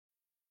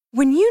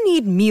When you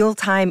need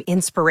mealtime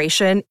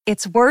inspiration,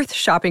 it's worth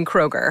shopping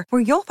Kroger,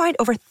 where you'll find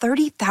over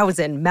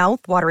 30,000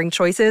 mouth-watering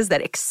choices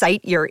that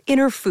excite your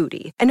inner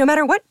foodie. And no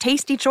matter what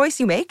tasty choice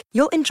you make,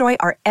 you'll enjoy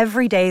our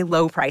everyday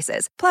low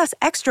prices, plus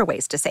extra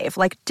ways to save,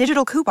 like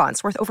digital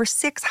coupons worth over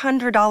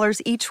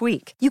 $600 each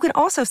week. You can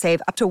also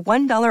save up to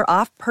 $1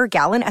 off per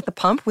gallon at the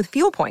pump with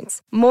fuel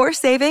points. More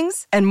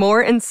savings and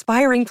more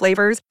inspiring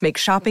flavors make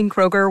shopping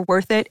Kroger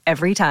worth it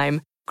every time.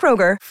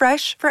 Kroger,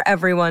 fresh for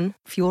everyone.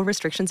 Fuel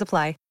restrictions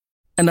apply.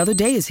 Another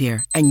day is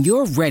here, and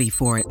you're ready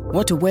for it.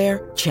 What to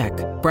wear? Check.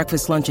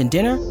 Breakfast, lunch, and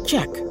dinner?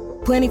 Check.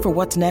 Planning for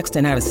what's next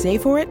and how to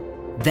save for it?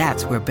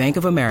 That's where Bank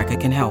of America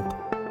can help.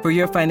 For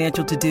your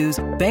financial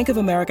to-dos, Bank of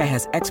America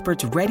has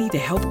experts ready to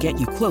help get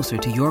you closer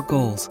to your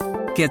goals.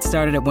 Get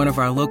started at one of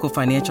our local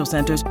financial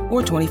centers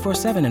or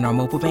 24/7 in our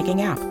mobile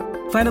banking app.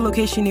 Find a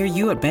location near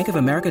you at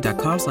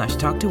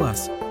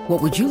bankofamerica.com/talktous.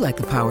 What would you like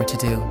the power to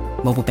do?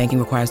 Mobile banking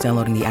requires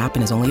downloading the app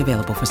and is only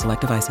available for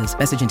select devices.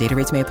 Message and data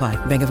rates may apply.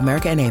 Bank of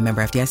America N.A.,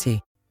 member FDIC.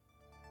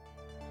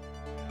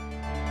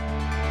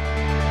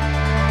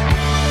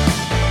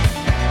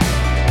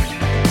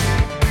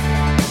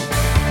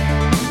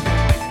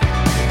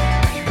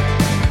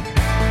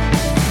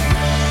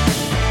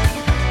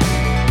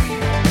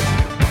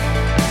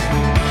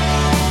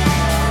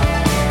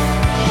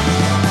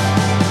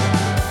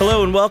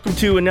 Hello and welcome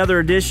to another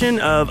edition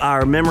of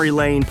our Memory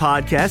Lane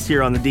podcast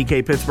here on the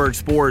DK Pittsburgh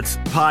Sports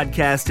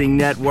Podcasting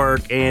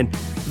Network, and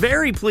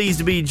very pleased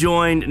to be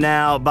joined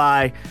now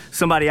by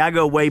somebody I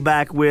go way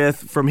back with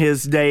from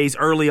his days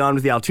early on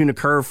with the Altoona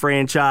Curve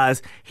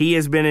franchise. He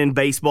has been in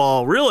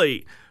baseball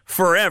really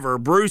forever.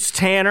 Bruce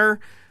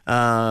Tanner,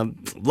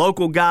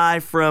 local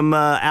guy from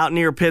out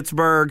near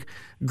Pittsburgh,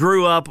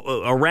 grew up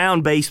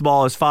around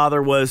baseball. His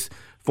father was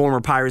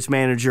former Pirates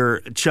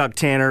manager Chuck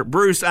Tanner.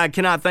 Bruce, I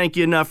cannot thank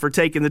you enough for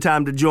taking the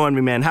time to join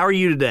me, man. How are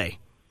you today?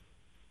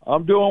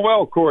 I'm doing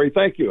well, Corey.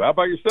 Thank you. How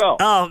about yourself?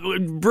 Oh,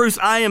 Bruce,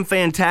 I am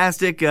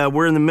fantastic.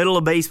 We're in the middle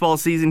of baseball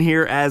season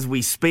here as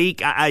we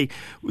speak.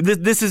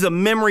 This is a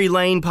Memory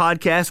Lane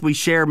podcast. We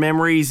share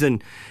memories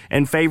and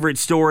favorite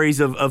stories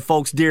of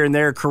folks during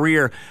their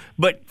career.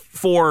 But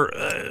for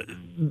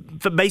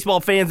baseball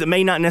fans that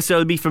may not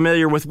necessarily be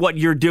familiar with what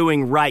you're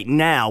doing right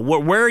now,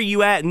 where are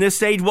you at in this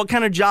stage? What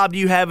kind of job do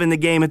you have in the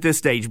game at this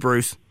stage,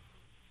 Bruce?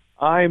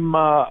 I'm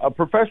a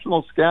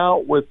professional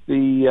scout with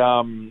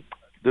the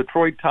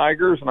Detroit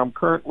Tigers, and I'm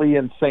currently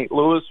in St.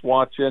 Louis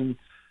watching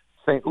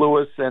St.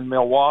 Louis and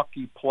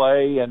Milwaukee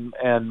play, and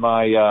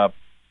my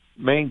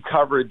main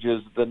coverage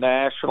is the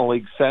National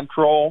League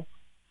Central,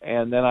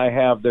 and then I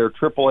have their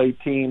AAA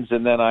teams,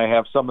 and then I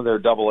have some of their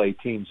AA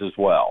teams as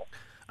well.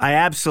 I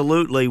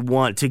absolutely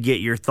want to get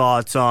your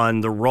thoughts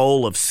on the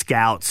role of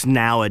scouts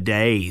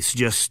nowadays,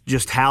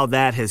 just how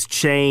that has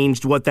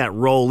changed, what that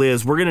role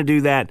is. We're going to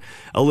do that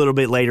a little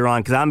bit later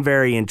on because I'm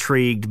very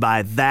intrigued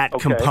by that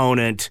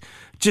component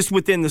just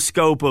within the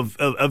scope of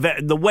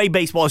the way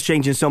baseball has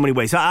changed in so many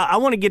ways. So I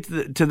want to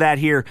get to that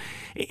here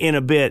in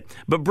a bit.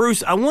 But,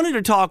 Bruce, I wanted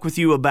to talk with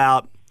you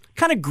about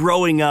kind of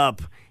growing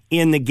up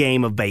in the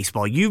game of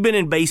baseball. You've been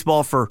in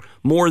baseball for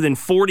more than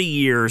 40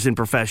 years in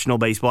professional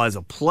baseball as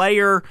a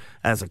player,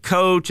 as a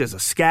coach, as a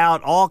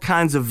scout, all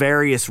kinds of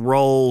various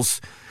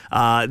roles.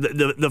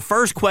 The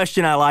first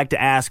question I like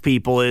to ask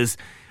people is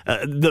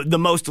the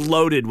most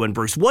loaded one,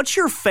 Bruce. What's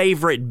your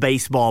favorite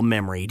baseball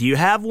memory? Do you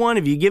have one?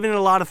 Have you given it a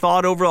lot of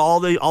thought over all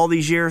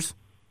these years?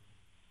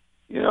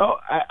 You know,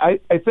 I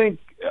think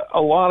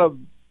a lot of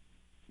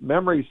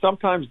memories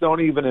sometimes don't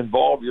even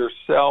involve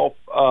yourself.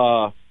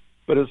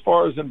 But as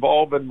far as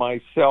involving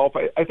myself,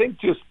 I think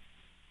just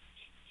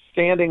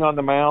standing on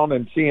the mound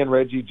and seeing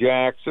Reggie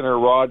Jackson or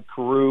Rod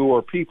Carew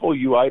or people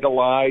you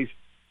idolize.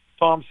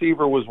 Tom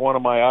Seaver was one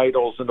of my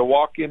idols. And to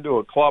walk into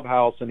a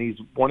clubhouse and he's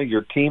one of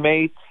your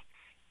teammates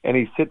and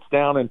he sits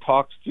down and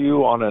talks to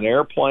you on an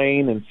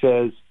airplane and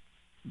says,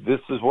 this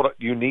is what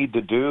you need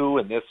to do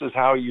and this is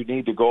how you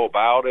need to go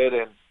about it.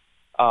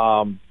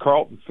 And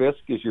Carlton Fisk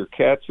is your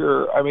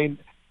catcher. I mean,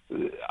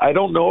 I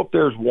don't know if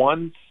there's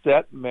one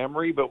set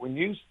memory, but when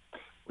you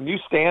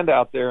stand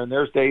out there and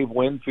there's Dave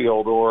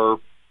Winfield or,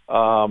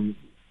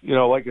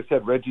 like I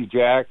said, Reggie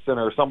Jackson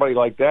or somebody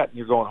like that, and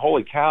you're going,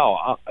 holy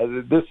cow,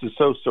 this is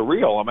so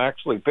surreal. I'm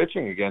actually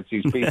pitching against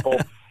these people.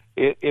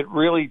 It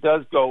really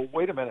does go,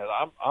 wait a minute,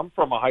 I'm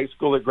from a high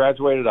school that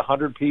graduated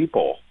 100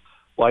 people.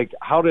 Like,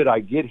 how did I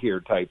get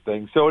here type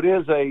thing? So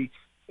it's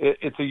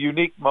a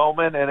unique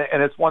moment,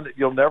 and it's one that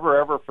you'll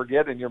never, ever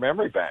forget in your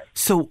memory bank.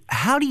 So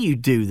how do you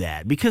do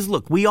that? Because,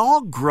 look, we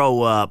all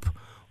grow up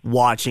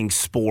watching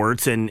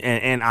sports and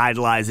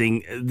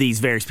idolizing these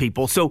various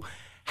people. So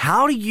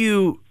how do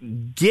you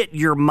get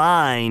your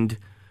mind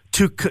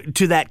to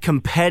that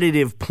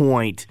competitive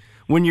point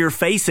when you're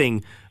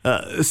facing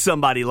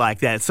somebody like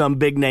that, some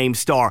big-name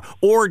star?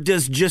 Or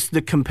does just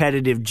the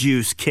competitive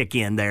juice kick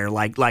in there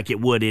like it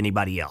would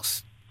anybody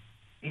else?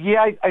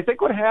 Yeah, I think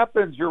what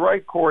happens, you're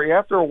right, Corey,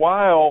 after a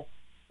while,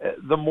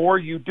 the more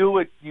you do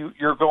it,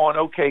 you're going,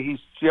 okay, he's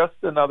just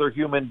another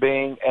human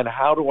being, and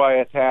how do I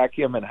attack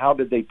him, and how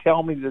did they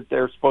tell me that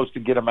they're supposed to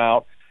get him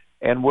out?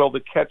 and will the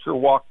catcher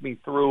walk me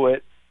through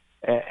it?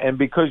 And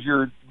because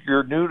you're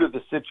new to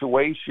the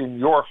situation,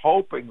 you're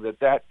hoping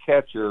that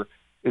catcher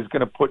is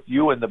going to put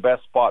you in the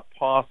best spot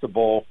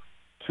possible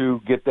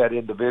to get that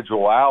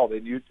individual out.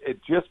 And it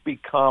just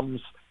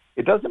becomes,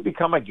 it doesn't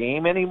become a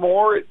game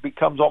anymore. It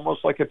becomes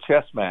almost like a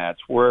chess match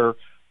where,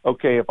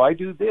 okay, if I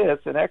do this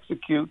and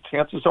execute,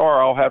 chances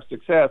are I'll have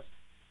success.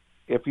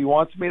 If he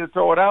wants me to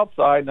throw it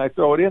outside and I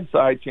throw it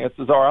inside,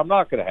 chances are I'm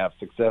not going to have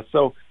success.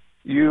 So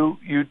you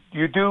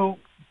do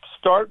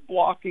start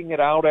blocking it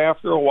out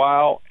after a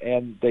while,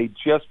 and they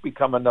just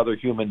become another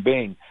human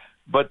being.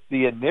 But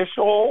the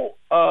initial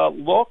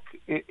look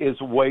is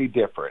way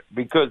different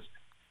because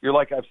you're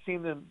like, I've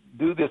seen them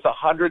do this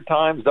 100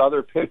 times to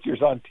other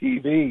pitchers on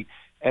TV,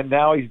 and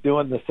now he's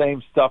doing the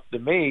same stuff to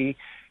me.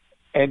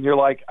 And you're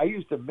like, I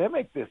used to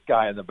mimic this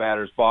guy in the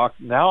batter's box.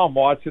 Now I'm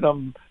watching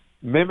him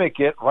mimic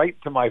it right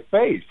to my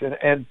face.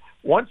 And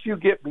once you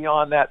get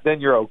beyond that,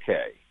 then you're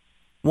okay.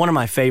 One of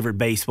my favorite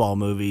baseball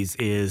movies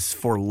is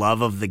For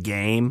Love of the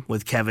Game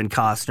with Kevin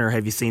Costner.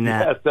 Have you seen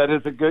that? Yes, that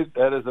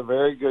is a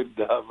very good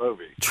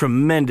movie.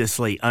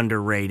 Tremendously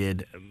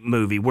underrated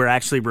movie. We're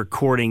actually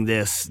recording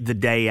this the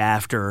day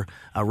after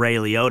Ray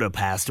Liotta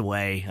passed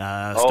away,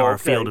 star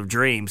of Field of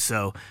Dreams.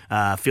 So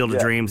Field of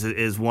Dreams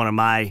is one of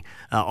my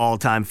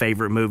all-time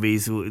favorite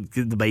movies,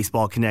 the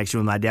baseball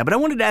connection with my dad. But I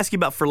wanted to ask you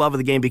about For Love of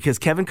the Game because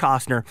Kevin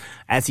Costner,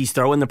 as he's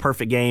throwing the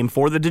perfect game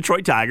for the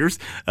Detroit Tigers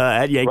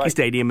at Yankee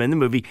Stadium in the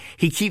movie,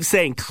 he keeps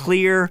saying,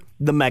 clear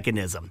the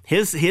mechanism.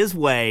 His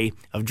way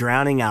of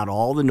drowning out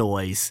all the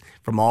noise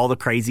from all the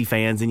crazy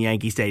fans in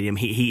Yankee Stadium,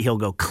 he'll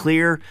go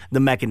clear the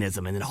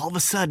mechanism. And then all of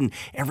a sudden,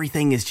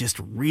 everything is just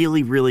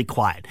really, really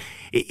quiet.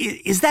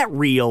 Is that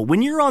real?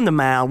 When you're on the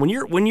mound,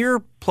 when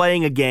you're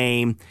playing a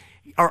game,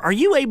 are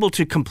you able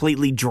to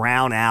completely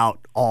drown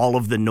out all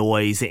of the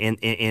noise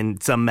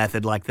in some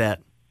method like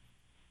that?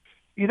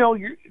 You know,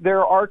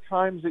 there are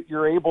times that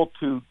you're able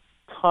to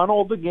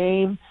tunnel the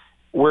game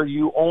where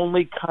you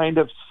only kind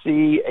of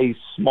see a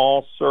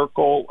small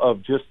circle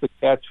of just the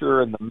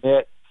catcher and the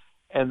mitt,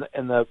 and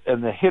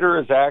the hitter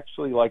is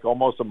actually like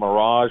almost a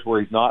mirage where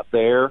he's not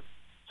there.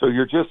 So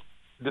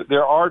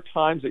there are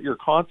times that your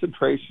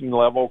concentration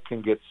level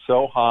can get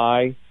so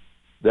high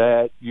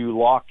that you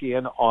lock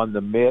in on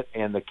the mitt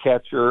and the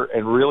catcher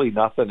and really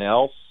nothing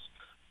else.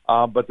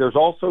 But there's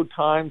also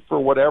times, for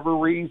whatever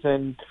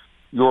reason,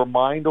 your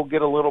mind will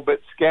get a little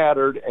bit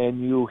scattered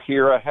and you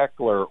hear a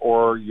heckler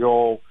or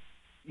you'll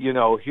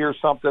hear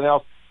something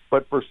else.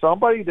 But for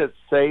somebody to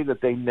say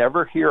that they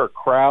never hear a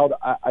crowd,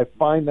 I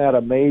find that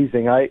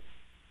amazing. I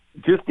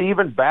just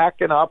even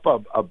backing up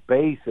a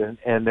base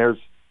and there's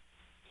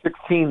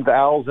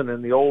 16,000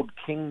 in the old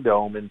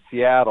Kingdome in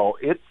Seattle.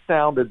 It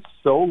sounded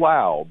so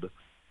loud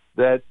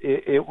that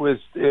it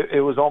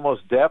was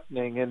almost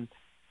deafening. And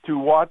to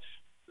watch,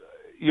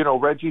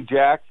 Reggie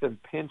Jackson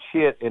pinch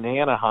hit in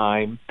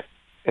Anaheim,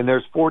 and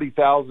there's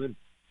 40,000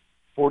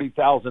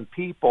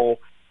 people,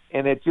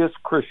 and it just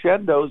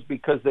crescendos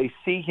because they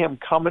see him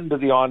come into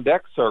the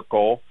on-deck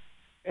circle,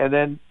 and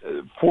then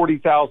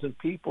 40,000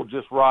 people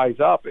just rise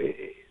up.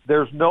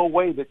 There's no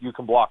way that you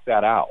can block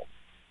that out.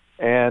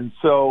 And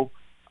so,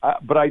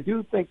 but I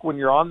do think when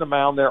you're on the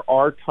mound, there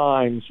are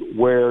times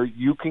where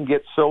you can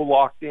get so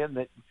locked in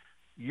that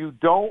you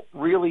don't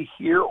really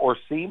hear or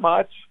see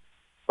much,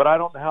 but I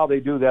don't know how they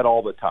do that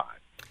all the time.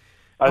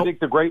 I think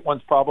the great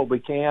ones probably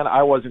can.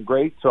 I wasn't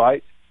great,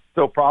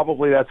 so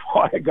probably that's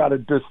why I got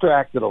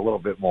distracted a little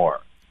bit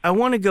more. I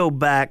want to go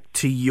back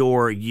to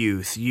your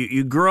youth.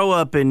 You grow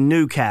up in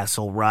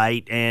Newcastle,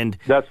 right? And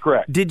that's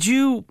correct.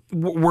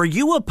 Were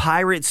you a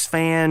Pirates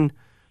fan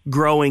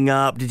growing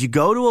up? Did you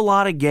go to a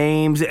lot of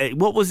games?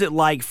 What was it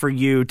like for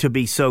you to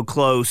be so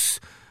close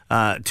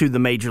to the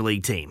major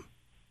league team?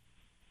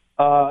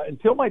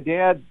 Until my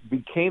dad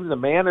became the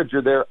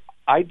manager there,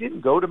 I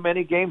didn't go to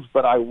many games,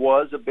 but I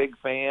was a big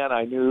fan.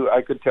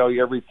 I could tell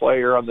you every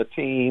player on the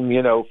team,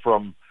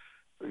 from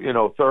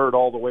third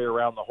all the way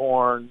around the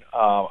horn.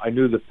 I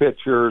knew the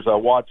pitchers. I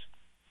watched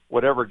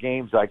whatever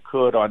games I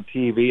could on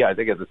TV. I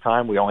think at the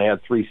time we only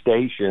had 3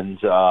 stations,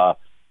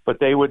 but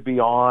they would be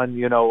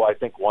on, I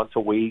think once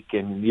a week,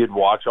 and you'd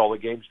watch all the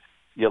games.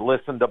 You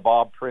listened to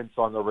Bob Prince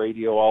on the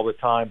radio all the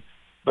time.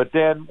 But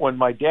then when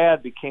my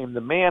dad became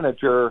the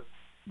manager,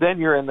 then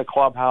you're in the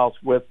clubhouse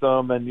with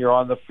them, and you're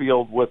on the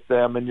field with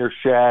them, and you're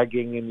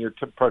shagging, and you're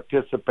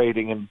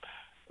participating in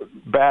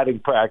batting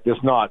practice,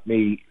 not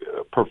me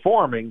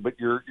performing, but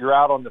you're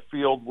out on the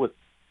field with,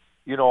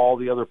 all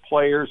the other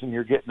players, and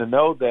you're getting to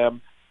know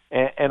them.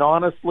 And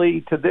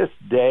honestly, to this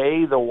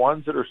day, the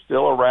ones that are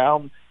still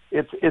around,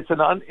 it's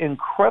an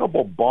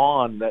incredible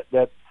bond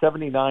that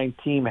 79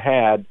 team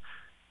had.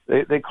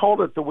 They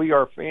called it the We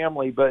Are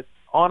Family, but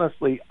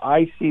honestly,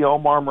 I see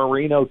Omar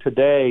Marino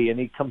today, and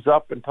he comes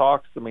up and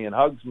talks to me and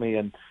hugs me,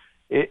 and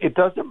it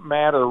doesn't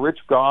matter, Rich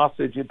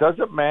Gossage, it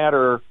doesn't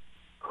matter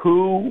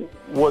who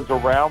was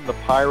around the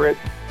Pirates.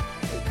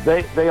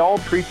 They all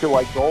treat you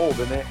like gold,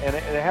 and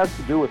it has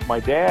to do with my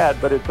dad,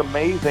 but it's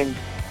amazing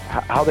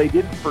how they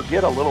didn't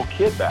forget a little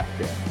kid back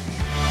then.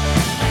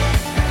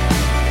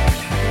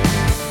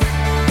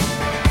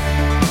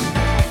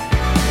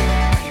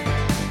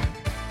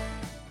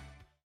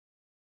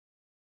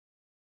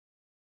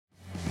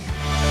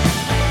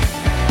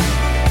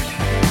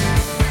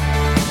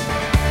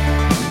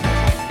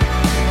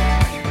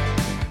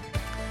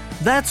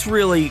 That's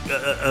really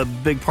a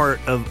big part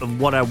of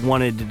what I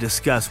wanted to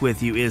discuss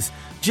with you is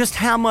just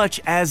how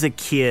much as a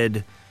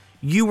kid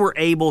you were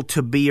able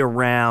to be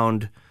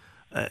around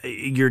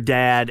your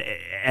dad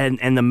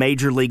and the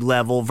major league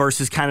level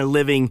versus kind of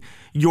living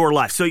your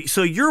life.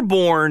 So you're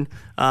born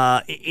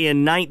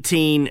in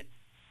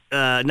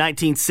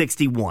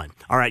 1961.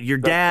 All right, your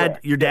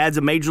dad's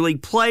a major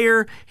league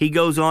player. He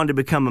goes on to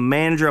become a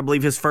manager. I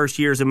believe his first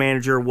year as a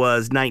manager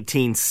was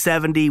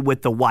 1970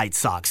 with the White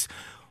Sox.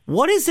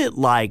 What is it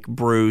like,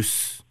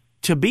 Bruce,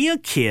 to be a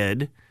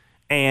kid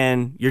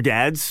and your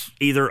dad's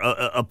either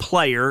a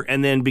player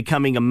and then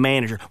becoming a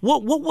manager?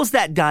 What was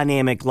that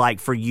dynamic like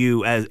for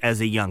you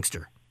as a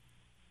youngster?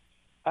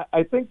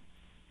 I think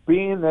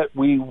being that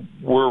we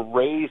were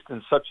raised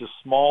in such a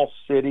small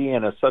city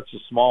and such a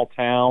small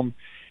town,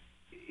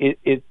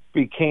 it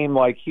became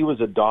like he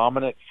was a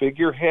dominant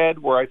figurehead,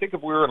 where I think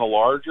if we were in a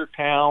larger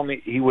town,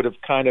 he would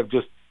have kind of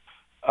just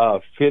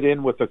fit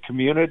in with the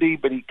community,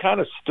 but he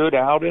kind of stood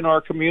out in our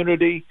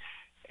community.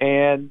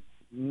 And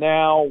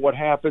now what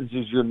happens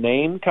is your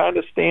name kind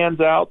of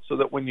stands out, so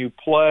that when you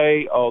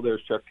play, oh,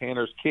 there's Chuck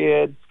Tanner's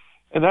kid.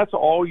 And that's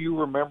all you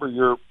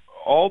remember.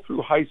 All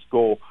through high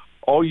school,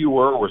 all you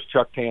were was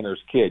Chuck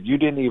Tanner's kid. You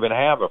didn't even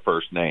have a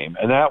first name.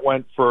 And that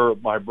went for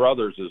my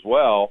brothers as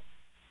well.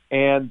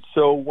 And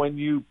so when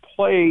you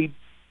played,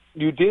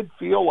 you did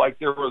feel like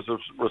there was a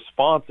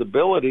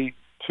responsibility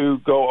to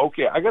go,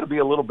 okay, I got to be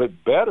a little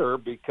bit better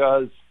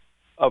because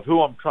of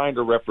who I'm trying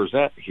to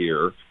represent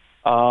here.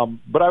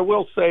 But I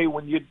will say,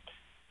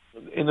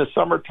 in the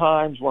summer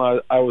times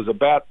when I was a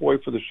bat boy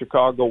for the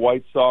Chicago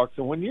White Sox,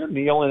 and when you're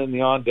kneeling in the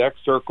on-deck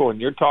circle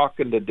and you're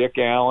talking to Dick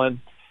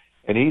Allen,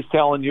 and he's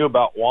telling you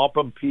about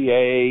Wampum,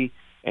 PA,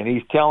 and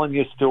he's telling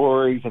you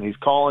stories, and he's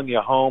calling you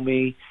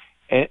homie,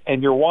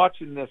 and you're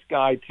watching this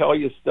guy tell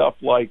you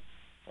stuff like,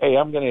 hey,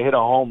 I'm going to hit a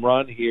home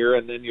run here,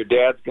 and then your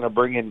dad's going to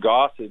bring in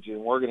Gossage, and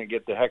we're going to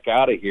get the heck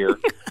out of here.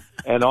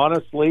 And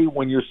honestly,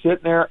 when you're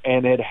sitting there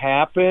and it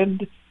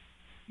happened,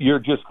 you're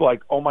just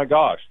like, oh, my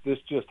gosh, this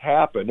just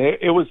happened.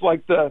 It was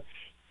like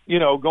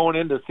going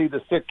in to see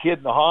the sick kid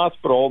in the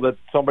hospital that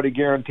somebody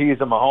guarantees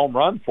him a home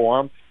run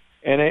for him,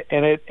 and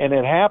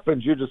it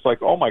happens. You're just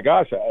like, oh, my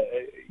gosh.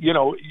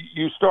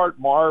 You start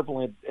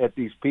marveling at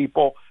these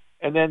people.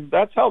 And then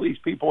that's how these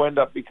people end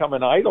up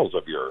becoming idols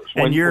of yours.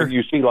 When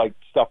you see like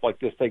stuff like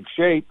this take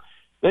shape,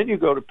 then you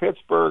go to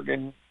Pittsburgh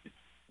and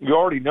you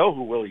already know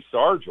who Willie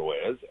Sargent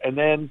is. And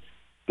then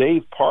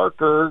Dave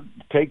Parker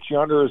takes you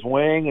under his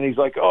wing and he's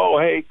like, oh,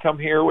 hey, come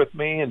here with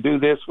me and do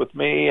this with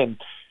me and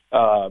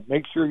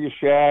make sure you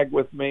shag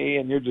with me.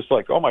 And you're just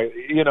like, oh my,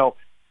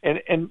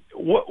 and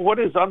what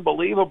is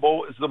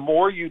unbelievable is the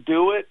more you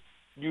do it,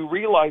 you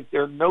realize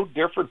they're no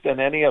different than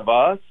any of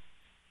us,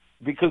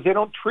 because they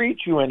don't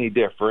treat you any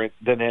different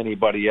than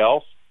anybody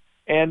else.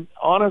 And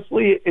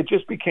honestly, it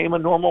just became a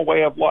normal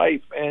way of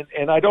life.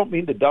 And I don't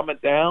mean to dumb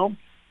it down,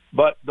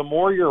 but the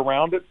more you're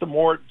around it, the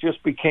more it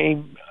just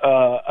became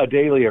a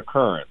daily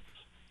occurrence.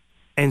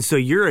 And so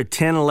you're a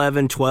 10,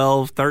 11,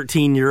 12,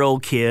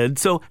 13-year-old kid.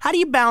 So how do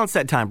you balance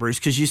that time, Bruce?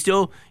 Because you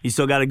still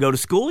got to go to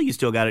school. You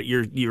still got to,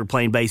 you're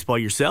playing baseball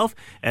yourself,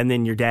 and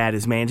then your dad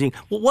is managing.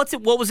 Well,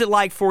 what was it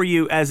like for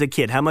you as a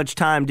kid? How much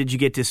time did you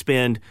get to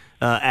spend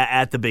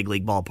at the big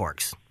league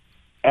ballparks?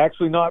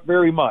 Actually, not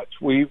very much.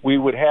 We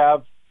would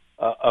have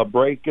a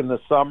break in the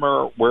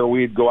summer where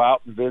we'd go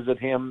out and visit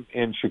him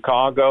in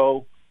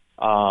Chicago.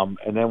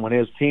 And then when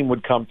his team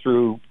would come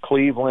through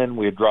Cleveland,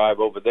 we'd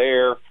drive over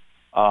there.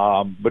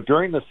 But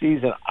during the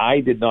season,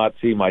 I did not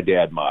see my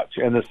dad much.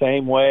 And the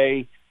same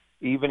way,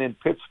 even in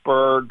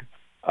Pittsburgh,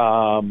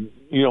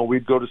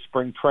 we'd go to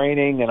spring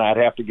training and I'd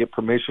have to get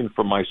permission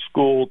from my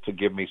school to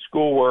give me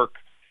schoolwork.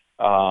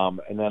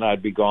 And then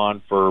I'd be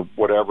gone for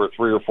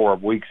 3 or 4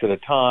 weeks at a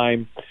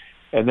time.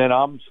 And then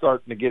I'm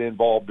starting to get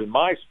involved in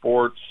my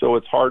sports, so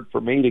it's hard for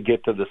me to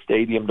get to the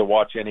stadium to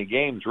watch any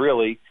games,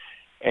 really.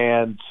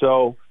 And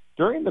so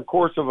during the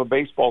course of a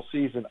baseball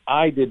season,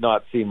 I did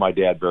not see my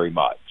dad very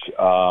much.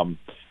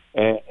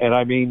 And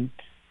I mean,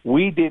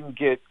 we didn't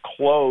get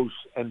close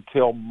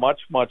until much,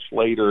 much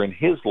later in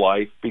his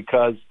life,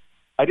 because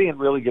I didn't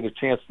really get a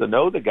chance to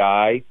know the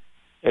guy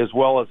as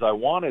well as I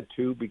wanted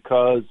to,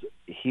 because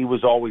he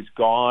was always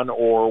gone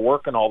or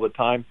working all the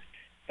time.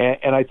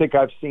 And I think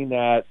I've seen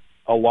that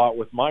a lot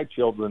with my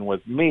children,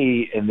 with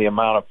me, in the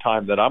amount of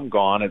time that I'm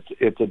gone.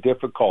 It's a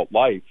difficult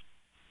life.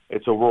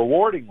 It's a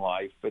rewarding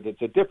life, but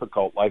it's a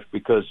difficult life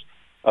because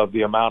of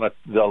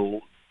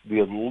the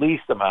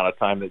least amount of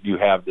time that you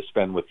have to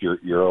spend with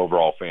your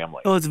overall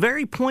family. Well, it's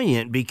very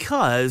poignant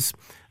because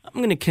I'm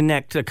going to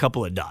connect a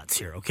couple of dots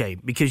here, okay?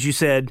 Because you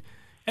said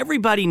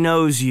everybody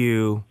knows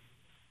you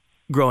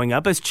growing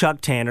up as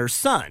Chuck Tanner's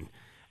son.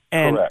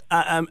 And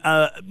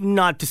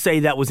not to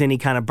say that was any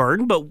kind of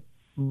burden,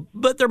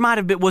 but there might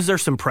have been. Was there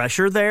some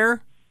pressure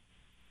there?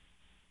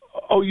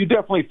 Oh, you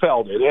definitely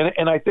felt it.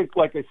 And I think,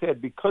 like I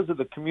said, because of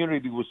the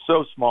community was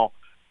so small,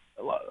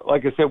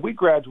 like I said, we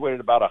graduated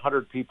about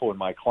 100 people in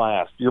my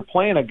class. You're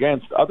playing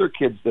against other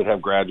kids that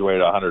have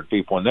graduated 100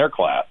 people in their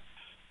class.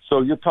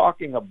 So you're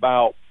talking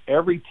about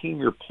every team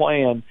you're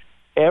playing,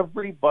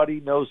 everybody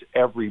knows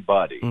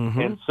everybody. Mm-hmm.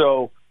 And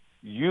so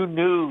you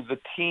knew the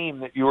team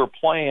that you were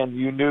playing.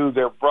 You knew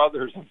their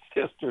brothers and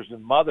sisters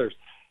and mothers.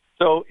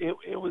 So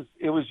it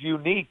was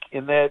unique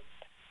in that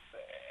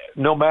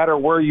no matter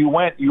where you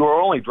went, you were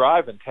only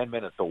driving 10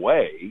 minutes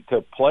away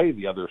to play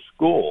the other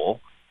school.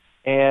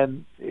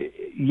 And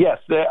yes,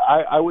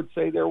 I would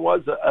say there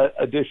was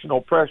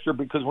additional pressure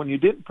because when you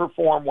didn't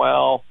perform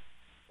well,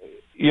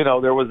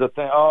 there was a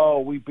thing,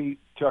 we beat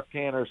Chuck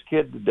Tanner's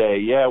kid today.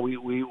 Yeah, we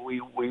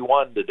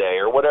won today,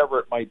 or whatever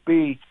it might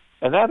be.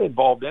 And that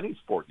involved any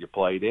sport you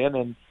played in.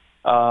 And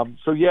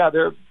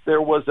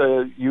there was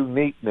a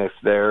uniqueness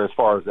there as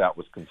far as that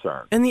was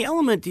concerned. And the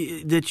element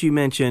that you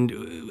mentioned,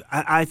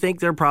 I think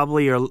there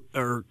probably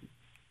are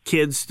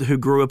kids who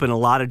grew up in a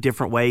lot of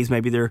different ways.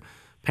 Maybe their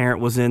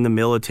parent was in the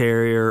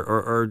military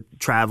or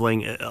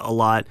traveling a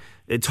lot.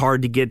 It's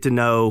hard to get to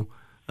know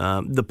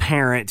the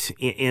parent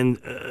in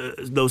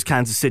those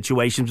kinds of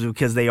situations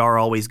because they are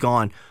always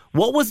gone.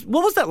 What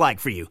was that like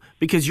for you?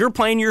 Because you're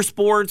playing your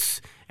sports,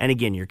 and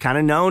again, you're kind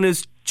of known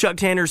as Chuck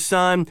Tanner's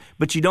son,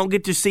 but you don't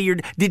get to see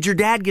did your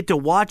dad get to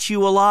watch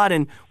you a lot?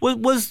 And what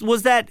was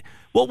that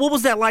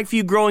like for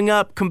you growing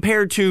up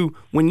compared to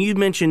when you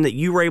mentioned that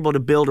you were able to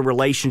build a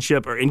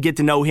relationship and get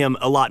to know him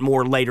a lot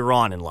more later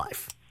on in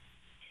life?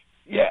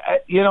 Yeah,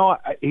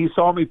 he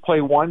saw me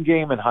play one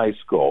game in high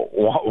school,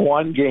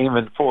 one game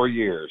in 4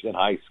 years in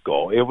high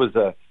school. It was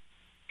a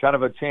kind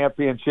of a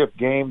championship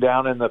game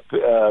down in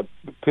the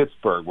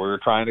Pittsburgh. We were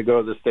trying to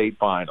go to the state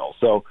final.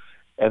 So,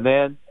 and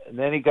then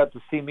he got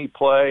to see me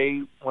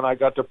play when I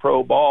got to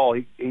pro ball.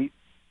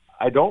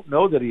 I don't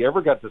know that he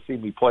ever got to see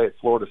me play at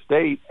Florida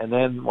State. And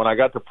then when I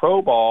got to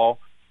pro ball,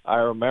 I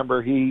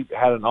remember he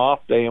had an off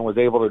day and was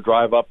able to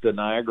drive up to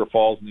Niagara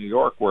Falls, New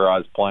York, where I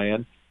was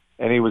playing.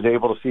 And he was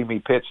able to see me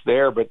pitch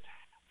there, but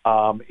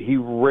he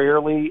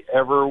rarely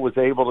ever was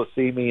able to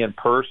see me in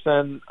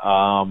person.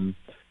 That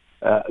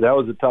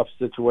was a tough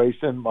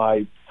situation.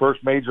 My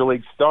first major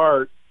league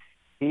start,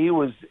 he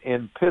was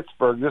in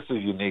Pittsburgh. This is a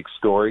unique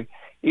story.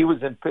 He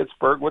was in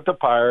Pittsburgh with the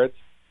Pirates.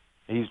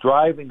 He's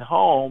driving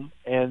home,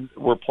 and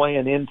we're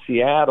playing in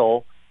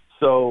Seattle,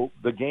 so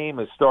the game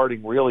is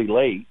starting really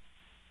late.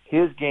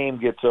 His game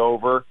gets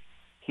over.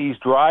 He's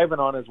driving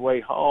on his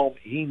way home.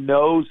 He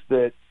knows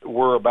that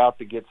we're about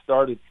to get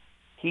started.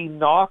 He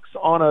knocks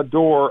on a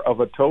door of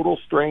a total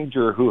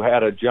stranger who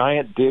had a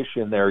giant dish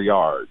in their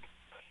yard.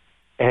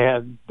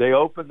 And they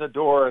open the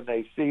door and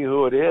they see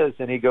who it is.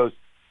 And he goes,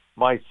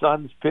 "My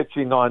son's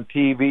pitching on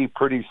TV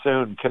pretty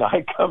soon. Can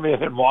I come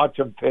in and watch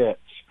him pitch?"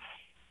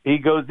 He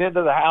goes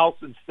into the house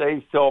and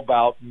stays till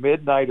about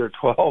midnight or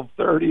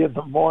 12:30 in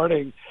the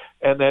morning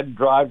and then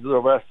drives the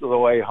rest of the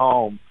way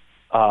home.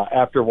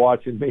 After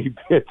watching me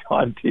pitch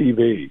on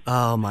TV.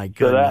 Oh, my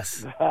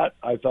goodness. So that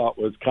I thought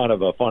was kind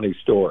of a funny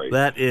story.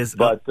 That is.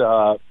 But,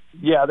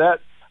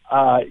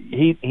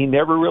 he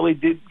never really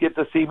did get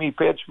to see me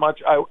pitch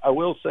much. I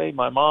will say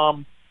my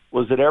mom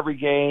was at every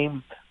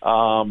game,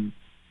 and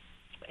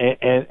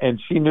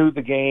she knew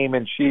the game,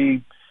 and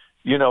she,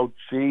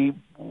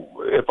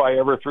 if I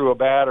ever threw a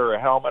bat or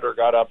a helmet or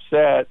got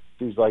upset,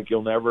 she's like,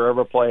 "You'll never,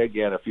 ever play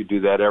again. If you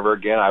do that ever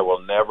again, I will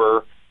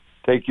never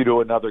take you to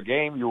another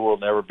game. You will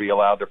never be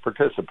allowed to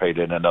participate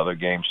in another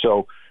game."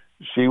 So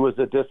she was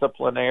a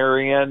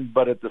disciplinarian,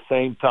 but at the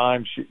same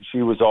time,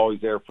 she was always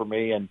there for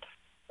me. And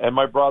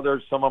my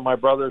brothers, some of my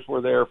brothers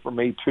were there for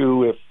me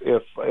too,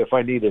 if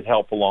I needed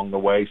help along the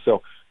way.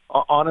 So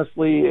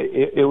honestly,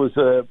 it was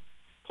a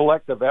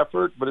collective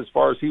effort, but as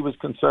far as he was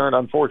concerned,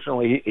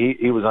 unfortunately,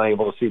 he was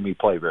unable to see me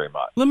play very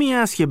much. Let me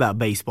ask you about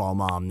baseball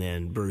mom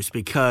then, Bruce,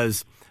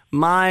 because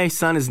my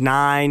son is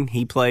 9.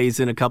 He plays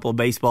in a couple of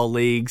baseball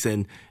leagues,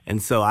 and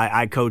so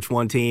I coach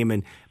one team,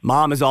 and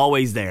mom is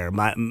always there.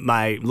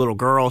 My little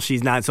girl,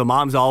 she's 9, so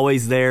mom's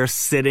always there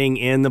sitting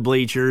in the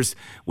bleachers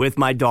with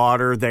my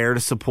daughter there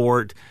to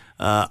support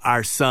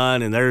our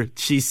son, and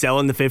she's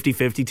selling the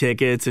 50-50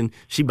 tickets, and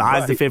she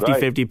buys the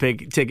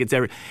 50-50 tickets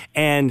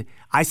and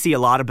I see a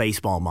lot of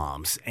baseball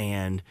moms,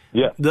 and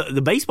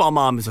the baseball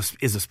mom is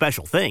a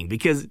special thing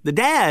because the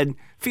dad,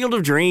 Field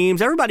of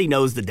Dreams, everybody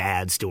knows the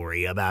dad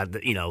story about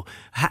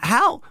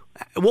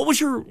what was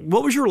your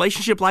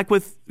relationship like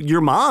with your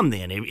mom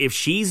then? If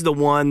she's the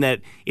one that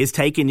is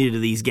taking you to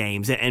these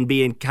games and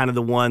being kind of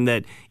the one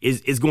that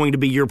is going to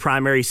be your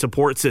primary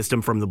support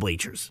system from the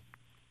bleachers.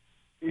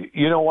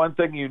 One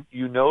thing,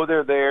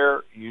 they're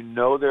there,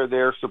 they're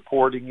there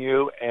supporting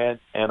you, and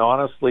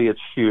honestly, it's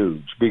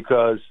huge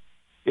because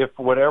if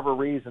for whatever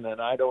reason, and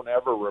I don't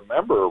ever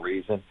remember a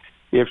reason,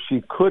 if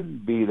she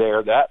couldn't be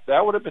there, that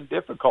would have been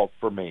difficult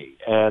for me.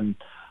 And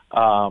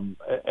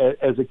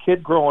as a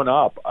kid growing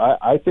up,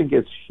 I think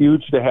it's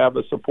huge to have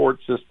a support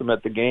system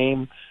at the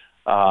game,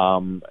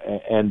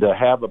 and to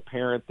have a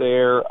parent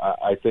there,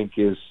 I think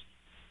is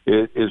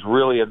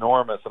really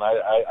enormous. And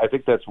I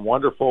think that's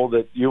wonderful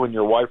that you and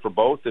your wife are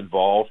both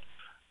involved.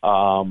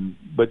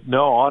 But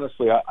no,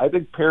 honestly, I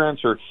think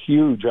parents are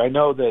huge. I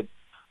know that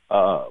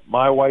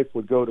my wife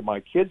would go to my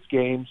kids'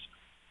 games,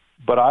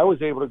 But I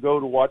was able to go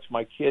to watch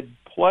my kid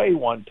play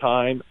one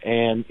time,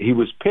 and he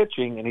was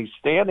pitching, and he's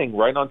standing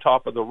right on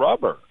top of the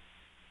rubber.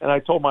 And I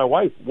told my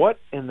wife, what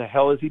in the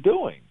hell is he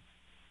doing?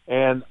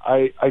 And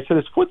I said,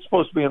 his foot's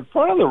supposed to be in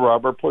front of the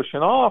rubber,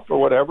 pushing off or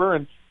whatever.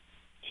 And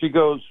she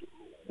goes,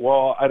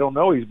 well, I don't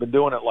know. He's been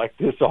doing it like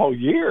this all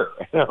year.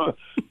 So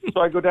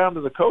I go down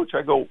to the coach.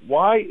 I go,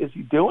 why is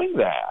he doing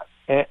that?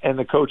 And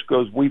the coach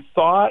goes, we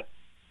thought,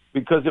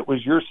 because it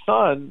was your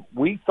son,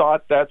 we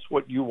thought that's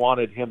what you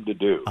wanted him to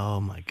do. Oh,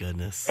 my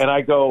goodness. And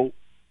I go,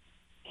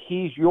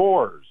 he's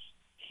yours.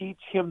 Teach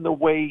him the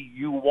way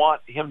you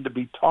want him to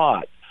be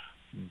taught.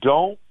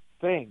 Don't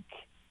think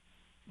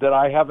that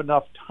I have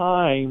enough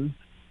time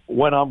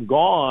when I'm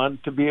gone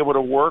to be able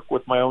to work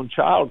with my own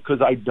child,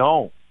 because I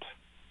don't.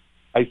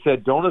 I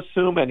said, don't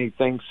assume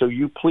anything, so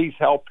you please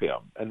help him.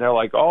 And they're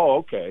like, oh,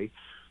 okay.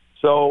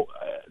 So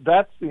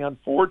that's the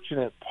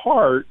unfortunate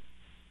part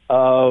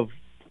of,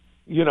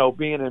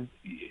 being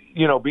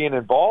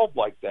involved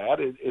like that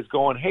is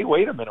going, hey,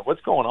 wait a minute,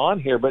 what's going on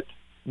here? But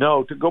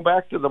no, to go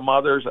back to the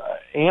mothers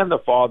and the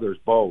fathers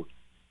both,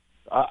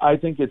 I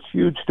think it's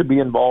huge to be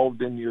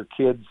involved in your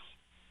kids'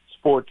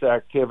 sports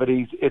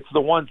activities. It's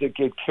the ones that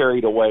get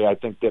carried away, I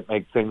think, that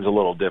make things a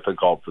little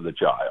difficult for the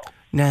child.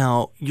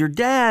 Now, your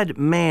dad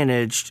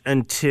managed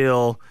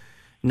until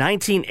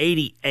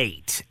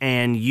 1988,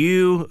 and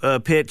you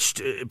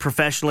pitched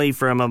professionally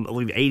from, I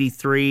believe,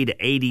 83 to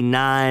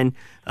 89,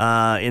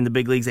 in the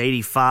big leagues,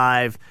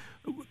 85.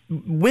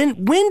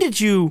 When would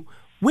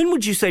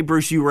you say,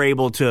 Bruce, you were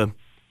able to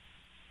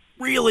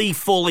really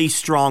fully,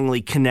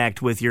 strongly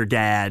connect with your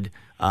dad?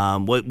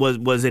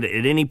 Was it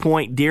at any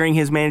point during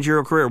his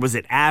managerial career, or was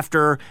it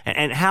after?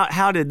 And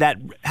how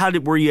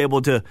were you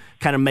able to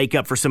kind of make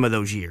up for some of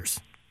those years?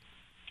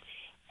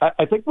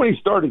 I think when he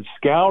started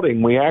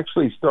scouting, we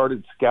actually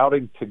started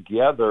scouting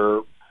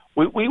together.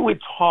 We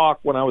would talk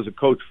when I was a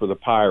coach for the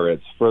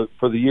Pirates for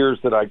the years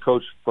that I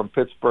coached from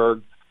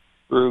Pittsburgh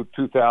through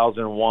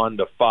 2001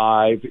 to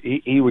 5.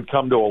 He would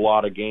come to a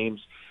lot of games.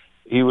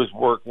 He was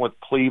working with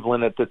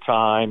Cleveland at the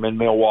time and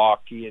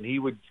Milwaukee, and he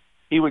would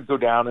go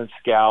down and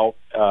scout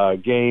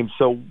games.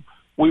 So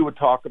we would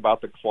talk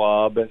about the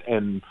club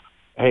and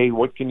hey,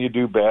 what can you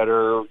do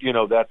better?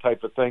 That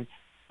type of thing.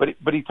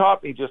 But he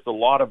taught me just a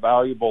lot of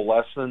valuable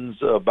lessons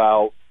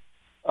about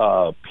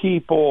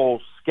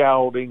people,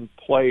 scouting,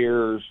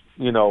 players,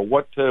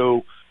 what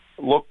to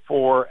look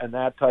for and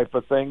that type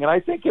of thing. And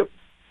I think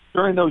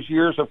during those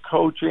years of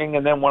coaching,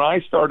 and then when I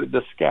started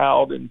to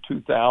scout in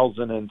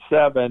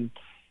 2007,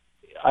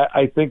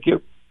 I think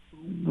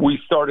we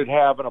started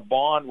having a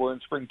bond where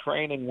in spring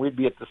training we'd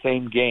be at the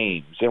same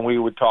games and we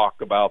would talk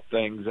about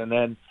things. And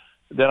then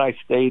I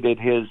stayed at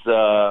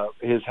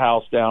his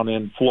house down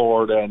in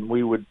Florida, and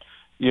we would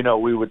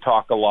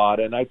talk a lot.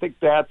 And I think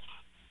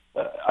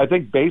I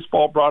think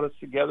baseball brought us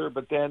together,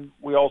 but then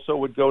we also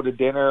would go to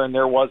dinner and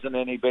there wasn't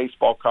any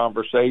baseball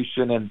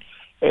conversation. And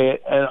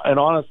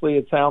honestly,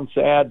 it sounds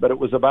sad, but it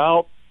was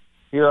about,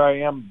 here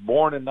I am,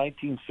 born in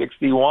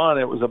 1961.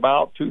 It was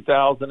about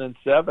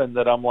 2007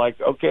 that I'm like,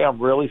 okay,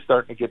 I'm really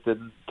starting to get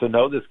to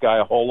know this guy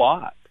a whole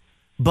lot.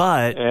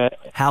 But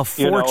how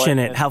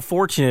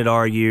fortunate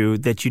are you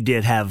that you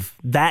did have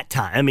that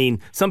time? I mean,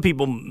 some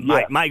people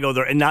might go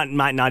there and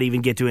might not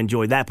even get to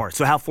enjoy that part.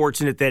 So how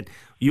fortunate that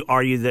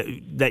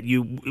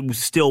you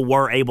still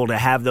were able to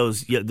have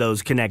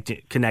those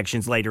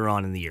connections later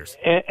on in the years?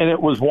 And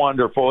it was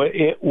wonderful.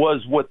 It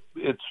was what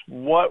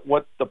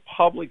the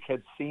public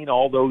had seen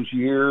all those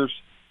years.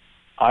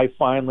 I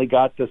finally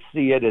got to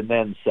see it and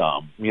then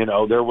some.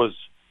 There was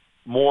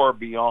more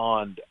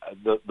beyond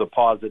the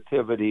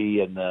positivity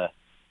and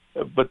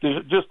but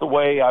there's just the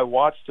way I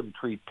watched him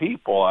treat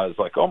people. I was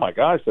like, oh my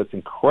gosh, that's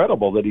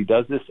incredible that he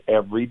does this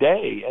every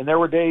day. And there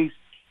were days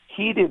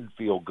he didn't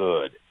feel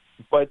good,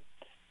 but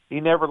he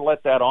never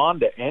let that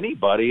on to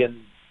anybody.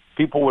 And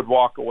people would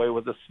walk away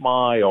with a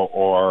smile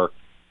or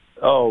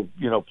oh,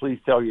 please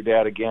tell your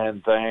dad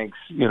again, thanks,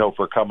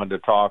 for coming to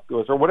talk to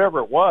us or whatever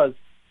it was.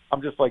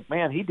 I'm just like,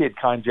 man, he did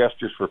kind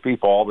gestures for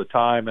people all the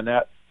time. And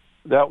that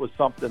was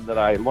something that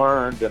I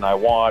learned and I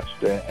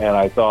watched, and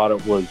I thought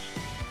it was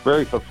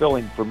very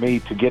fulfilling for me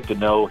to get to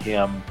know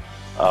him,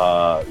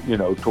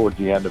 towards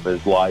the end of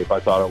his life. I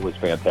thought it was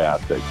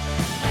fantastic.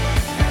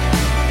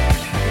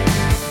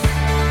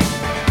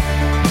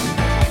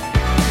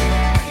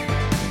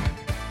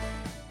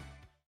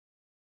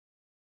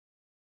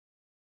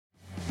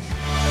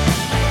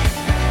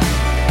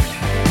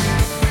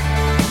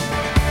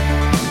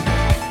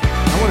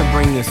 I want to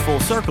bring this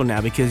full circle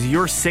now because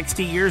you're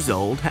 60 years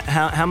old.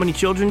 How many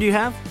children do you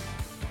have?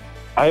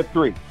 I have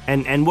 3.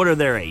 And what are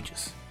their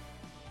ages?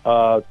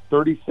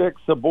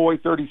 36, a boy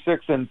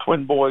 36, and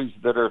twin boys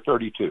that are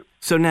 32.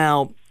 So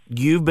now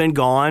you've been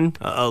gone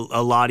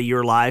a lot of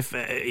your life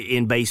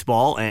in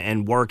baseball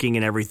and working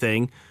and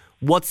everything.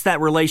 What's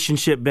that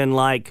relationship been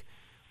like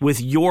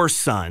with your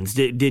sons?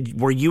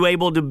 Were you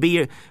able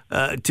to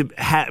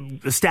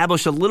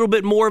establish a little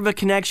bit more of a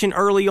connection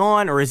early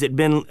on, or has it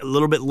been a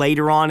little bit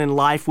later on in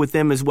life with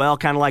them as well,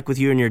 kind of like with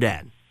you and your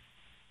dad?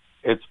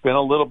 it's been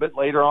a little bit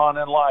later on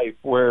in life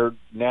where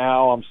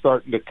now I'm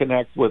starting to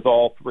connect with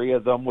all three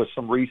of them with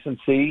some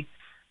recency,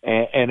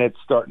 and it's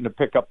starting to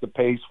pick up the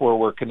pace where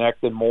we're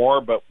connecting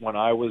more. But when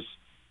I was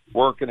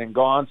working and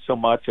gone so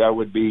much, I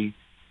would be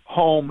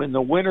home in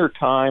the winter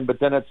time, but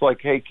then it's like,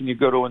 hey, can you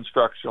go to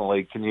instructional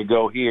league? Can you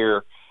go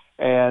here?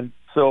 And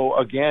so,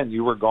 again,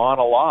 you were gone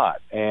a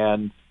lot.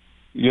 And,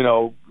 you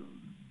know,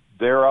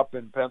 they're up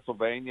in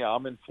Pennsylvania,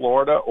 I'm in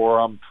Florida, or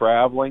I'm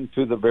traveling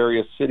to the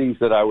various cities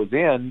that I was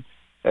in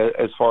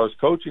as far as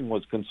coaching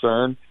was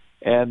concerned.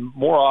 And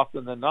more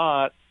often than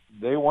not,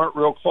 they weren't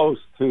real close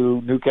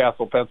to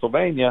Newcastle,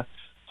 Pennsylvania,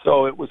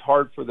 so it was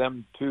hard for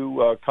them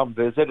to come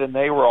visit, and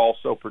they were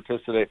also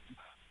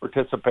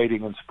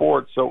participating in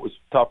sports, so it was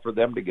tough for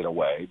them to get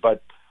away.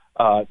 But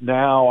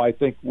now I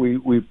think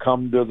we've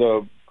come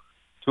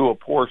to a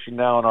portion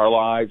now in our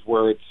lives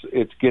where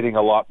it's getting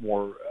a lot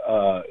more.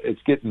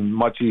 It's getting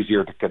much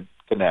easier to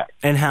connect.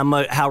 And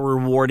how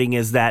rewarding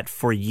is that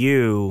for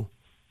you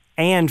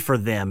and for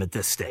them at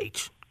this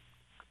stage?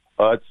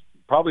 It's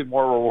probably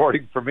more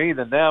rewarding for me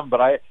than them,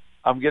 but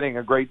I'm getting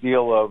a great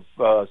deal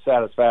of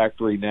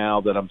satisfactory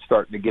now that I'm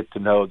starting to get to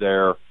know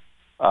their,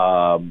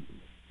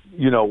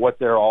 what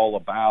they're all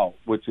about,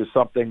 which is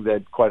something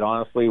that, quite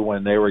honestly,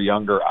 when they were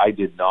younger, I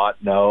did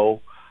not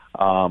know.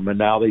 And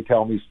now they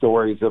tell me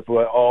stories of,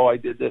 I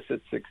did this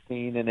at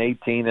 16 and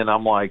 18, and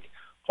I'm like,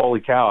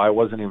 holy cow, I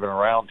wasn't even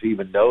around to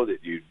even know that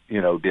you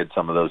did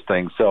some of those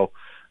things. So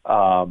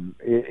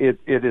it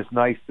is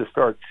nice to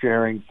start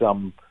sharing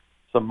some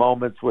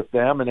moments with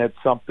them, and it's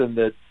something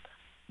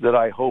that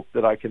I hope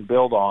that I can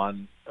build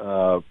on,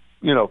 for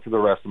the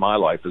rest of my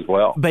life as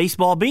well.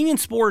 Baseball, being in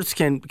sports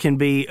can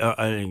be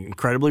an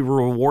incredibly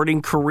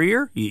rewarding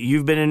career.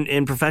 You've been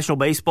in professional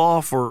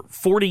baseball for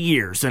 40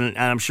 years, and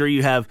I'm sure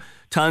you have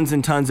tons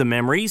and tons of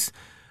memories.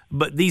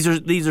 But these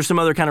are some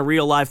other kind of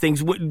real life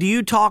things. Do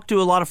you talk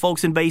to a lot of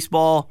folks in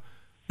baseball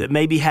that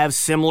maybe have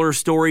similar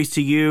stories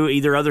to you,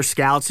 either other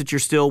scouts that you're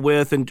still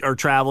with or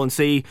travel and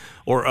see,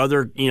 or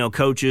other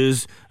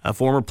coaches,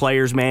 former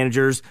players,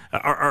 managers?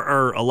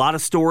 Are a lot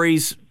of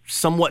stories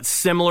somewhat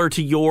similar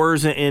to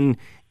yours in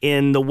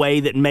the way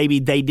that maybe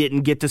they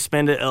didn't get to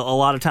spend a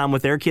lot of time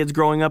with their kids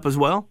growing up as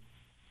well?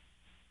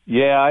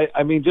 Yeah,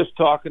 I mean, just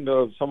talking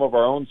to some of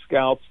our own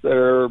scouts that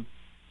are,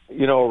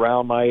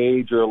 around my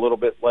age or a little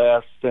bit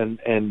less, and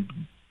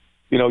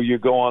you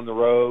go on the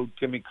road.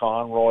 Timmy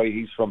Conroy,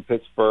 he's from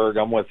Pittsburgh.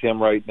 I'm with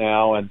him right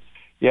now, and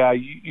yeah,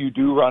 you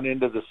do run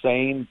into the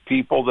same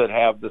people that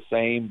have the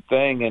same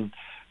thing, and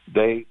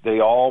they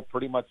all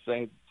pretty much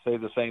say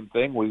the same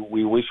thing.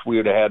 We wish we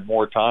would have had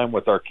more time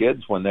with our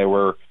kids when they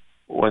were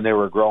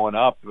growing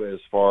up, as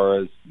far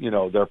as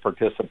their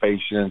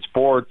participation in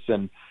sports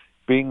and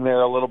being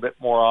there a little bit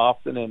more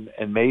often,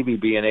 and maybe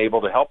being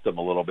able to help them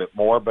a little bit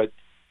more. But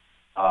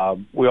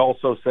we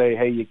also say,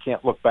 hey, you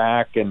can't look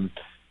back, and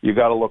you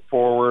got to look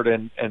forward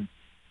and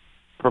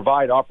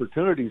provide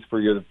opportunities for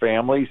your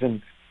families.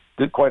 And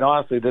quite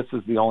honestly, this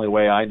is the only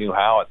way I knew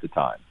how at the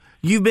time.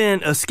 You've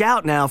been a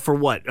scout now for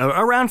what,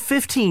 around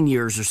 15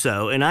 years or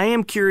so, and I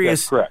am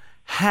curious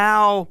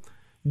how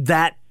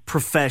that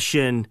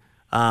profession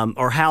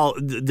or how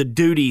the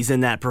duties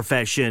in that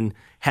profession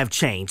have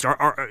changed.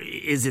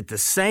 Is it the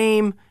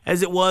same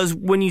as it was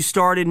when you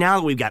started? Now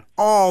that we've got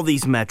all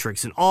these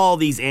metrics and all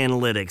these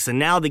analytics, and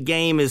now the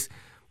game is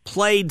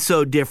played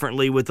so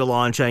differently with the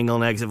launch angle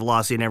and exit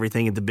velocity and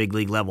everything at the big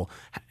league level,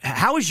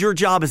 how has your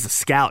job as a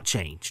scout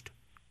changed?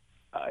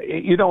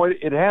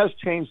 It has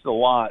changed a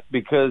lot,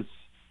 because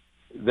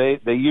they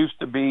used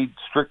to be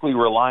strictly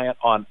reliant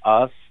on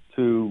us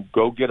to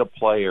go get a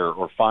player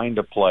or find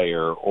a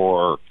player,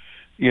 or,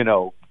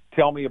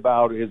 tell me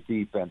about his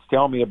defense,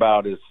 tell me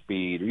about his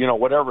speed,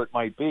 whatever it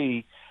might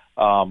be.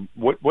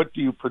 What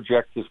do you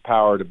project his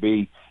power to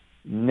be?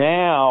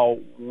 Now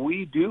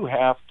we do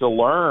have to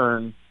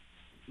learn,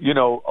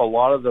 a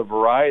lot of the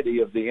variety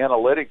of the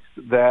analytics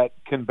that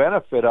can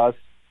benefit us.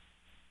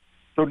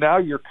 So now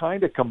you're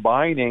kind of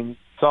combining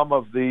some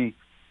of the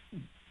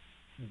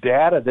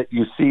data that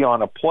you see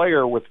on a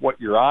player with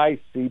what your eyes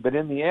see, but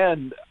in the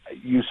end,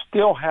 you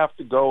still have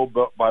to go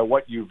by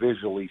what you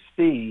visually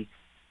see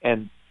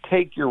and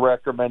take your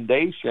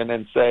recommendation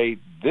and say,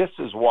 this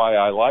is why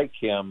I like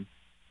him,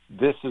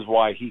 this is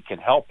why he can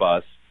help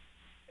us.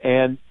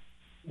 And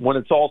when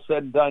it's all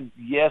said and done,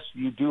 yes,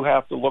 you do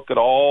have to look at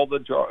all the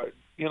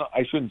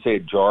I shouldn't say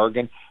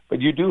jargon, but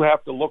you do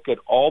have to look at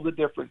all the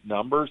different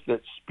numbers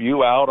that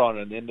spew out on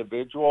an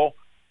individual.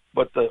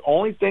 But the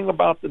only thing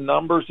about the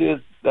numbers is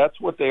that's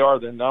what they are,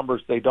 they're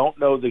numbers. They don't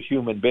know the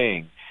human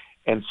being.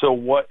 And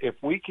so if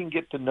we can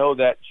get to know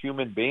that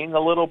human being a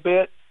little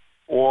bit,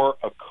 or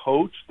a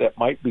coach that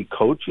might be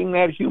coaching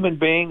that human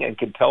being and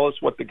can tell us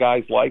what the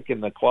guy's like in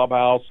the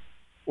clubhouse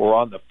or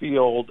on the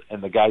field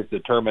and the guy's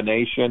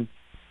determination,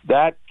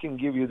 that can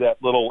give you that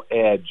little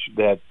edge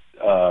that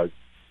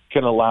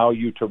can allow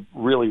you to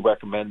really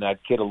recommend that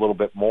kid a little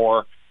bit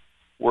more.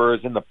 Whereas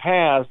in the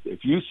past, if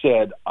you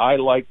said, I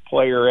like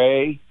player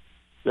A,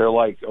 they're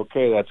like,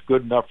 okay, that's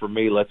good enough for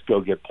me. Let's go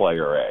get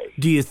player A.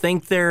 Do you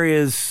think there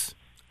is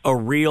a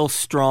real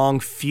strong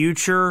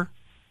future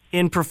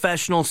in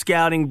professional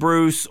scouting,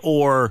 Bruce,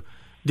 or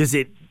does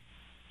it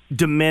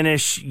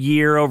diminish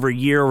year over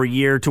year over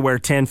year to where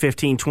 10,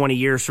 15, 20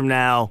 years from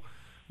now,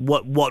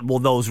 what will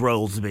those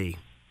roles be?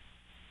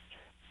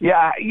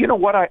 Yeah, you know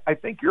what? I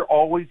think you're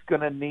always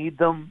going to need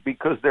them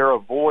because they're a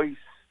voice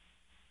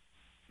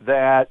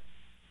that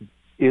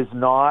is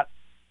not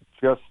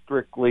just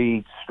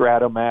strictly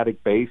Stratomatic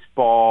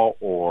baseball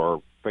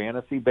or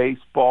fantasy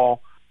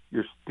baseball.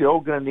 You're still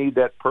going to need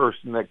that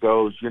person that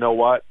goes, you know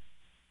what?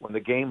 When the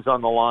game's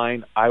on the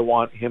line, I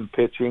want him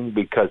pitching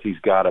because he's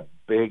got a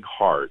big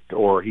heart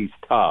or he's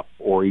tough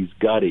or he's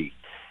gutty,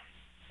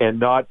 and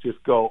not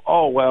just go,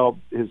 oh, well,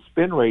 his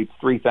spin rate's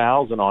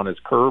 3,000 on his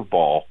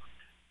curveball.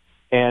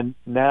 And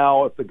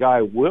now if the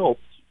guy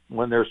wilts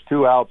when there's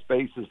 2 outs,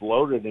 bases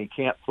loaded, and he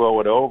can't throw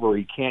it over,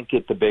 he can't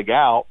get the big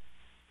out,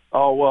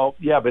 oh, well,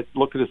 yeah, but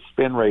look at his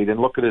spin rate and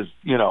look at his,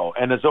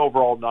 and his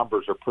overall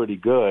numbers are pretty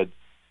good.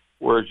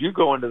 Whereas you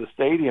go into the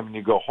stadium and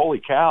you go,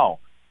 holy cow,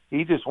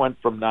 he just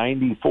went from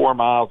 94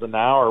 miles an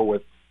hour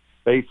with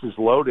bases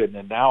loaded,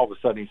 and now all of a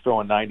sudden he's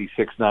throwing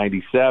 96,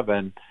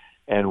 97,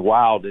 and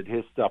wow, did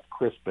his stuff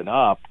crispen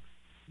up.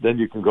 Then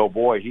you can go,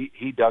 boy,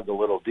 he dug a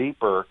little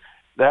deeper.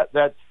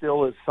 That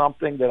still is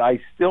something that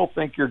I still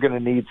think you're going to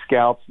need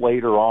scouts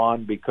later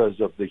on because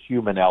of the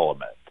human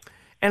element.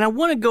 And I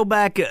want to go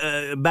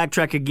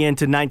backtrack again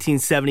to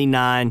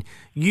 1979.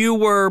 You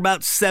were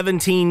about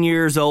 17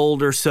 years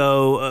old or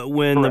so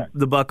when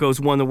the Buccos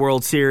won the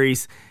World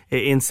Series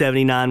in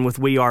 79 with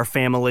We Are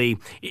Family.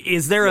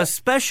 Is there a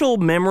special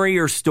memory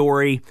or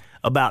story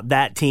about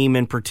that team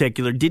in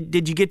particular?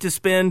 Did you get to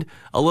spend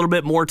a little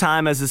bit more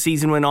time as the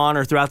season went on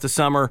or throughout the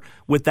summer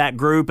with that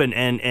group and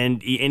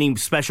any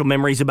special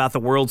memories about the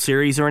World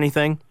Series or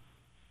anything?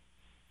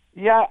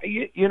 Yeah,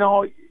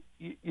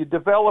 you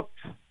developed,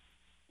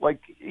 like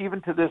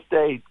even to this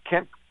day,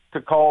 Kent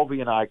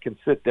Tekulve and I can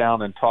sit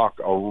down and talk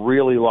a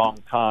really long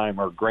time,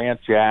 or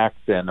Grant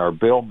Jackson or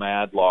Bill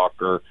Madlock,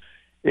 or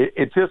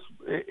it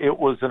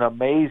was an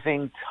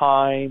amazing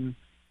time,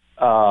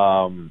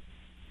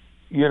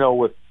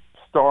 with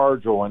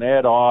Stargell and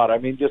Ed Ott. I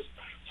mean, just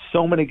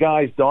so many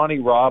guys. Donnie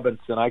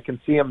Robinson, I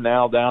can see him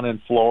now down in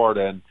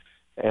Florida,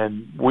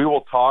 and we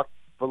will talk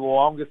for the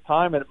longest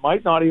time, and it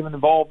might not even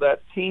involve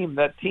that team.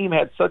 That team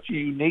had such a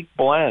unique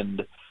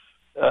blend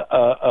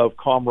of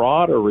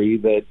camaraderie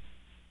that,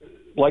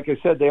 like I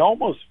said, they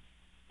almost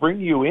bring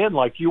you in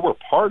like you were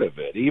part of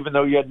it, even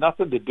though you had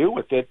nothing to do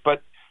with it,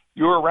 but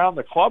you were around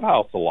the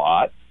clubhouse a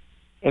lot.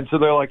 And so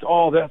they're like,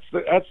 oh, that's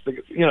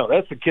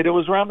the kid who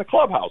was around the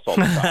clubhouse all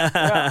the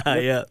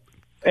time. Yeah.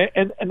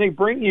 And they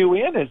bring you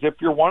in as if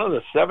you're one of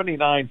the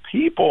 79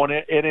 people, and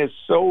it is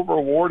so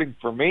rewarding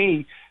for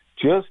me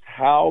just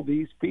how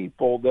these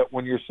people that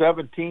when you're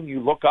 17,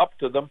 you look up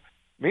to them.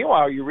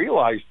 Meanwhile, you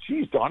realize,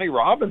 geez, Donnie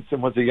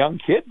Robinson was a young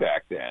kid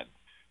back then,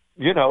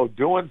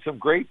 doing some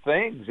great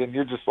things, and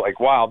you're just like,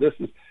 wow, this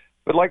is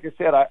 – but like I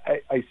said,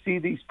 I see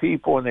these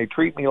people, and they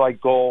treat me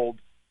like gold.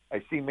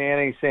 I see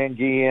Manny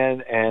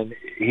Sanguillen, and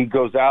he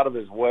goes out of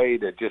his way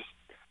to just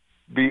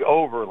be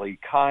overly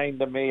kind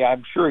to me.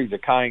 I'm sure he's a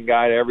kind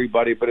guy to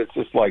everybody, but it's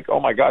just like, oh,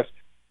 my gosh,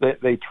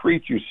 they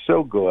treat you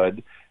so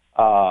good.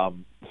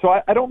 So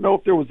I don't know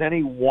if there was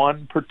any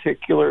one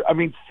particular – I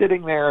mean,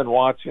 sitting there and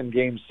watching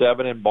Game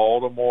 7 in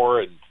Baltimore,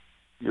 and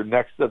you're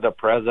next to the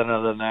president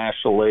of the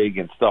National League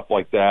and stuff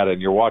like that, and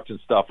you're watching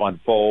stuff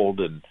unfold,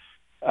 and,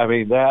 I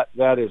mean,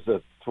 that is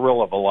a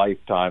thrill of a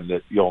lifetime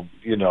that you'll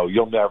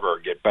never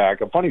get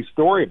back. A funny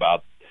story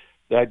about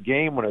that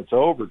game when it's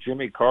over,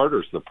 Jimmy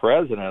Carter's the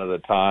president at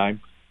the time.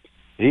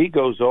 He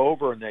goes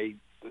over and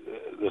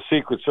the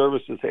Secret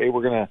Service says, hey,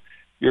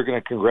 you're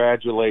going to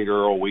congratulate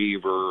Earl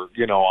Weaver,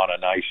 on a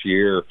nice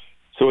year.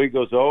 So he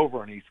goes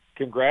over and he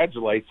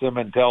congratulates him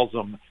and tells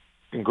him,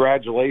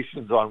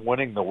 congratulations on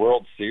winning the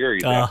World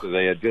Series after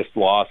they had just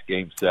lost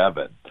Game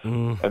 7.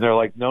 And they're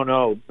like,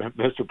 no,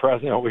 Mr.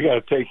 President, we got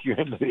to take you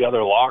into the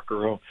other locker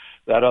room.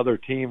 That other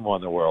team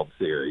won the World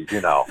Series,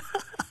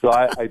 So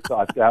I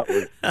thought that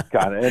was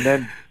kind of – and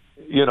then,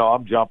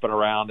 I'm jumping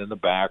around in the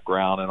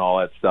background and all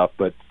that stuff.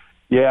 But,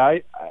 yeah,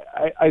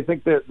 I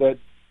think that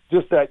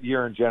just that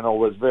year in general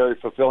was very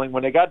fulfilling.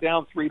 When they got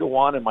down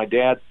 3-1 and my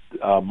dad's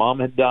mom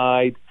had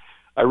died,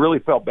 I really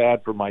felt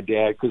bad for my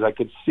dad because I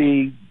could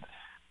see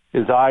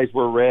his eyes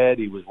were red.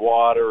 He was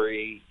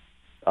watery.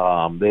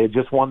 They had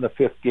just won the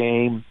 5th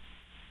game,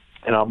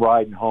 and I'm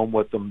riding home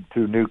with them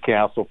to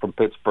Newcastle from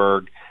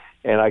Pittsburgh,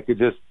 and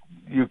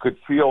you could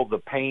feel the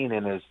pain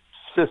in his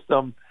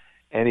system,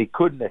 and he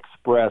couldn't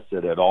express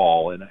it at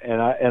all.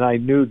 And I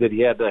knew that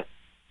he had to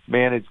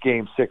manage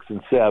Game 6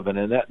 and 7,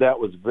 and that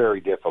was very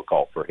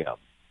difficult for him.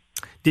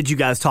 Did you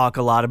guys talk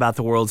a lot about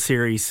the World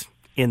Series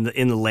in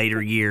the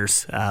later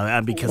years?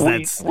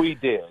 Because we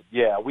did,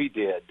 yeah, we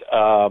did.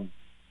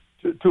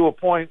 To a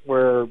point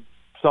where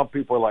some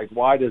people are like,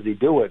 why does he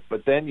do it?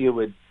 But then you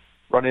would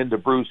run into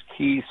Bruce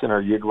Keeson or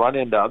you'd run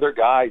into other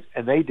guys,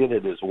 and they did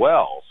it as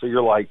well. So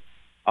you're like,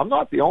 I'm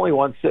not the only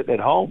one sitting at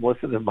home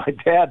listening to my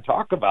dad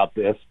talk about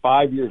this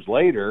 5 years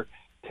later,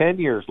 10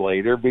 years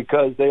later,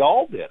 because they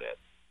all did it.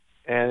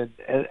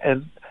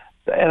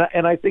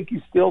 And I think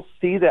you still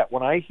see that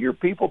when I hear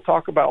people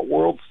talk about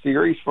World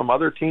Series from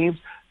other teams,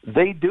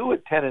 they do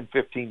it 10 and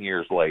 15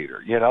 years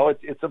later. You know,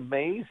 it's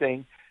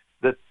amazing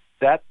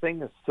that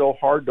thing is so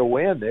hard to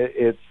win.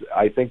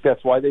 I think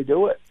that's why they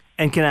do it.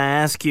 And can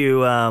I ask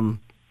you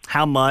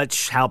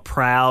how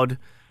proud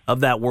of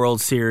that World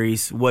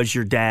Series was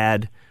your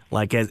dad?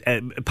 Like as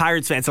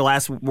Pirates fans, the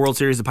last World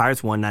Series the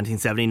Pirates won,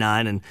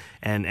 1979,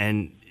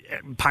 and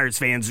Pirates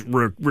fans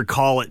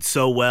recall it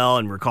so well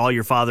and recall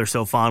your father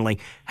so fondly.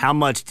 How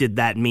much did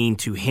that mean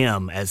to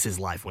him as his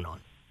life went on?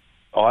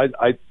 Oh,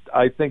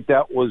 I think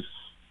that was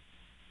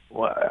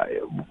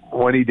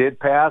when he did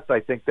pass. I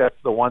think that's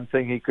the one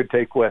thing he could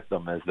take with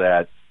him is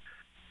that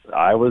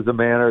I was the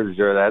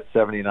manager of that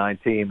 '79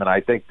 team, and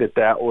I think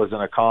that was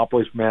an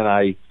accomplishment.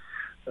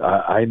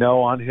 I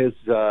know on his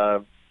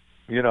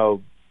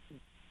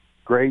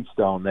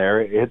gravestone there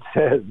it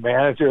says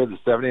manager of the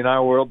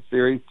 '79 World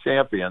Series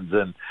champions,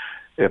 and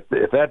if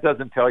that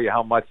doesn't tell you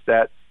how much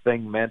that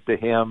thing meant to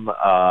him,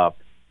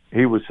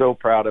 he was so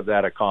proud of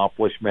that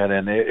accomplishment,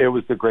 and it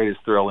was the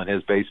greatest thrill in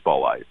his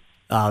baseball life.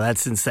 Oh,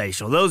 that's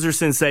sensational. Those are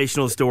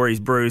sensational stories,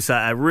 Bruce.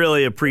 I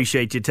really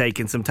appreciate you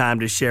taking some time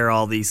to share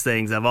all these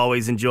things. I've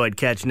always enjoyed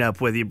catching up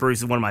with you. Bruce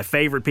is one of my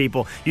favorite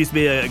people. Used to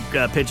be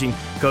a pitching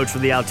coach for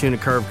the Altoona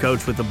Curve,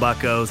 coach with the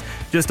Buccos.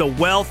 Just a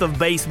wealth of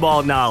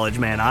baseball knowledge,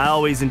 man. I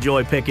always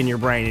enjoy picking your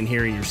brain and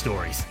hearing your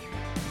stories.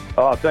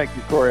 Oh, thank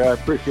you, Corey. I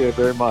appreciate it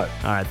very much.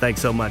 All right, thanks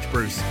so much,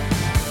 Bruce.